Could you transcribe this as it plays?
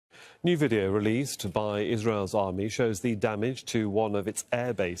New video released by Israel's army shows the damage to one of its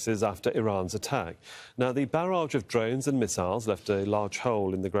air bases after Iran's attack. Now, the barrage of drones and missiles left a large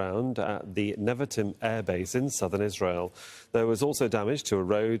hole in the ground at the Nevatim air base in southern Israel. There was also damage to a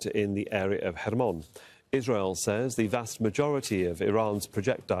road in the area of Hermon. Israel says the vast majority of Iran's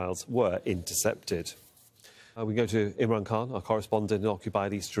projectiles were intercepted. We go to Imran Khan, our correspondent in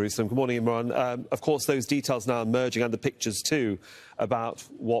occupied East Jerusalem. Good morning, Imran. Of course, those details now emerging, and the pictures too, about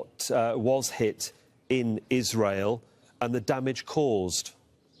what was hit in Israel and the damage caused.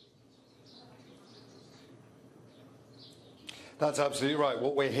 That's absolutely right.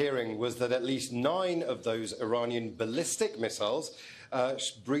 What we're hearing was that at least 9 of those Iranian ballistic missiles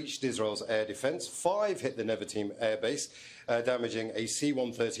breached Israel's air defense. 5 hit the Nevatim airbase, damaging a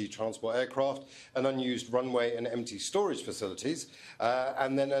C-130 transport aircraft, an unused runway and empty storage facilities.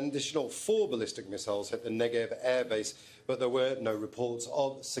 And then an additional 4 ballistic missiles hit the Negev airbase, but there were no reports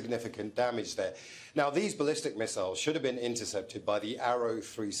of significant damage there. Now, these ballistic missiles should have been intercepted by the Arrow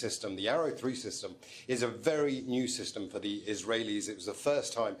 3 system. The Arrow 3 system is a very new system for the Israelis. It was the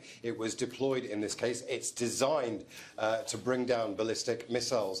first time it was deployed in this case. It's designed to bring down ballistic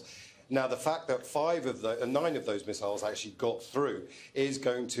missiles. Now, the fact that 9 of those missiles actually got through is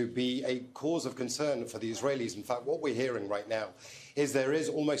going to be a cause of concern for the Israelis. In fact, what we're hearing right now is there is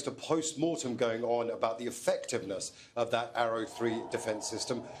almost a post-mortem going on about the effectiveness of that Arrow 3 defense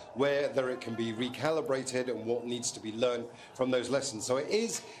system, whether it can be recalibrated and what needs to be learned from those lessons. So it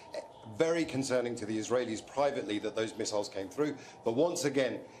is very concerning to the Israelis privately that those missiles came through. But once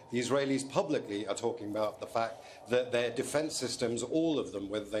again, the Israelis publicly are talking about the fact that their defense systems, all of them,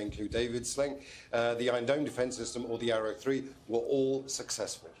 whether they include David Sling, the Iron Dome defense system or the Arrow 3, were all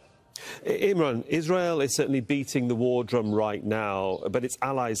successful. Imran, Israel is certainly beating the war drum right now, but its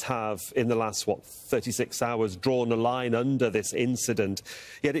allies have, in the last, 36 hours, drawn a line under this incident.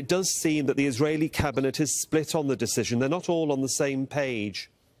 Yet it does seem that the Israeli cabinet is split on the decision. They're not all on the same page.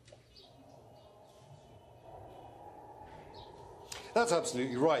 That's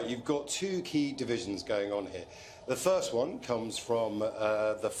absolutely right. You've got 2 key divisions going on here. The first one comes from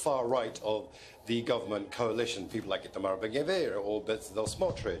the far right of the government coalition, people like Itamar Ben-Gvir or Bezalel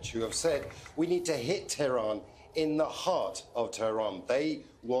Smotrich, who have said we need to hit Tehran in the heart of Tehran. They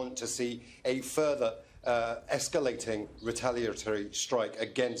want to see a further escalating retaliatory strike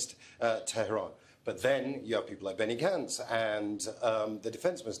against Tehran. But then you have people like Benny Gantz and the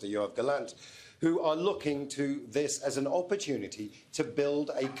Defense Minister, Yoav Gallant, who are looking to this as an opportunity to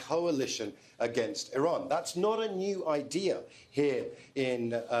build a coalition against Iran. That's not a new idea here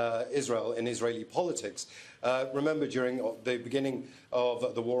in Israel, in Israeli politics. Remember, during the beginning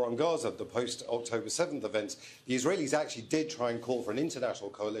of the war on Gaza, the post-October 7th events, the Israelis actually did try and call for an international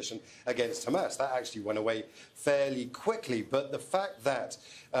coalition against Hamas. That actually went away fairly quickly. But the fact that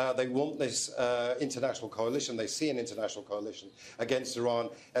they want this international coalition, they see an international coalition against Iran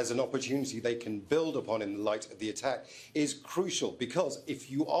as an opportunity they can build upon in the light of the attack is crucial, because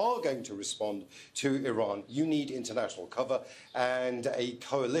if you are going to respond to Iran, you need international cover, and a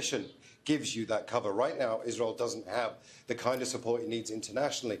coalition gives you that cover. Right now, Israel doesn't have the kind of support it needs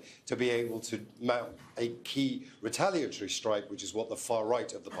internationally to be able to mount a key retaliatory strike, which is what the far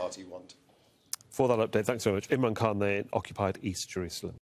right of the party want. For that update, thanks very much. Imran Khan there in occupied East Jerusalem.